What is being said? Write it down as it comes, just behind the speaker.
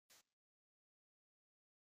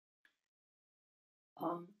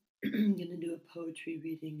I'm going to do a poetry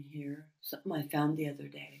reading here, something I found the other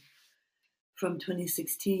day from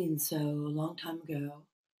 2016, so a long time ago.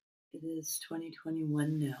 It is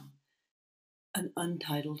 2021 now. An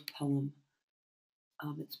untitled poem.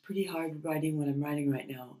 It's pretty hard writing what I'm writing right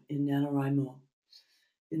now in NaNoWriMo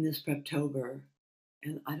in this Preptober.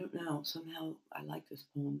 And I don't know, somehow I like this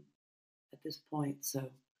poem at this point, so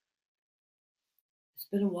it's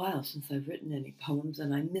been a while since I've written any poems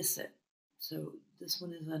and I miss it. So this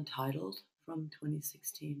one is untitled from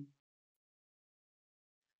 2016.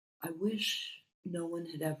 I wish no one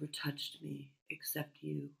had ever touched me except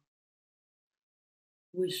you.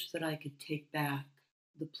 Wish that I could take back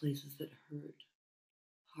the places that hurt,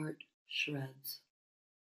 heart shreds.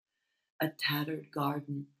 A tattered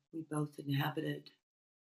garden we both inhabited.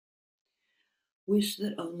 Wish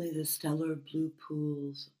that only the stellar blue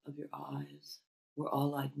pools of your eyes were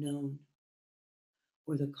all I'd known,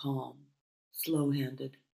 or the calm,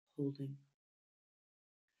 slow-handed holding.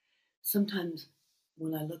 Sometimes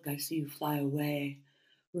when I look, I see you fly away,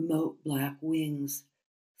 remote black wings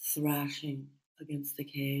thrashing against the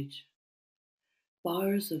cage.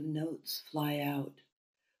 Bars of notes fly out,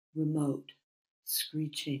 remote,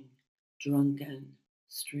 screeching, drunken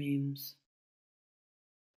streams.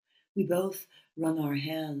 We both run our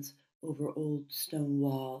hands over old stone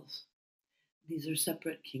walls. These are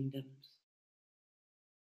separate kingdoms.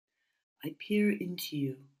 I peer into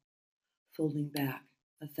you, folding back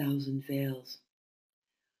 1,000 veils,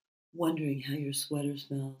 wondering how your sweater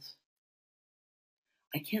smells.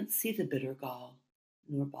 I can't see the bitter gall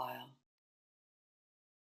nor bile.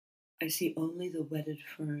 I see only the wetted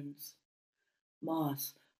ferns,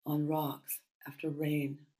 moss on rocks after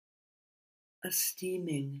rain, a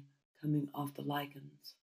steaming coming off the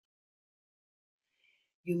lichens.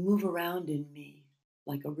 You move around in me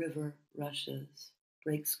like a river rushes,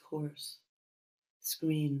 breaks course,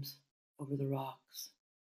 screams over the rocks.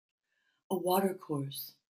 A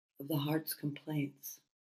watercourse of the heart's complaints.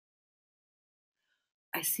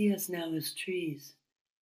 I see us now as trees,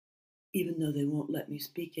 even though they won't let me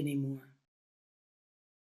speak anymore,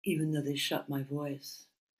 even though they shut my voice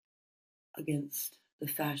against the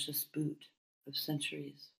fascist boot of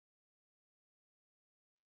centuries.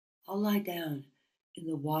 I'll lie down in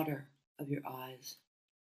the water of your eyes,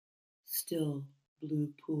 still blue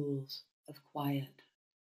pools of quiet.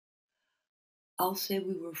 I'll say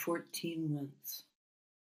we were 14 once,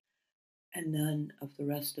 and none of the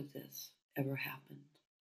rest of this ever happened.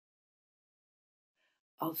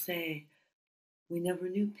 I'll say we never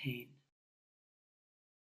knew pain.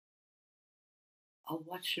 I'll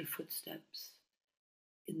watch your footsteps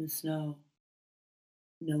in the snow,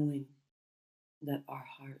 knowing that our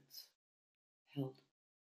hearts held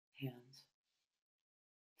hands.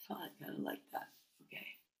 So I kind of like that. Okay.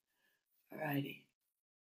 Alrighty.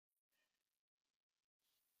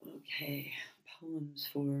 Okay. Poems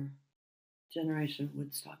for Generation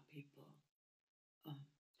Woodstock people um,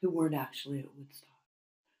 who weren't actually at Woodstock.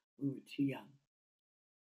 We were too young.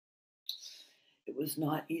 It was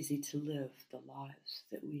not easy to live the lives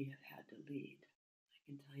that we have had to lead. I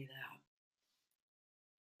can tell you that.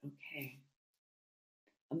 Okay.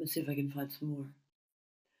 I'm going to see if I can find some more.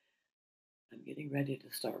 I'm getting ready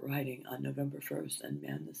to start writing on November 1st, and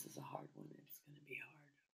man, this is a hard one. It's going to be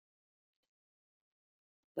hard.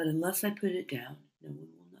 But unless I put it down, no one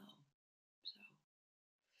will know. So,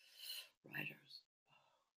 writers,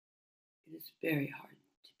 it is very hard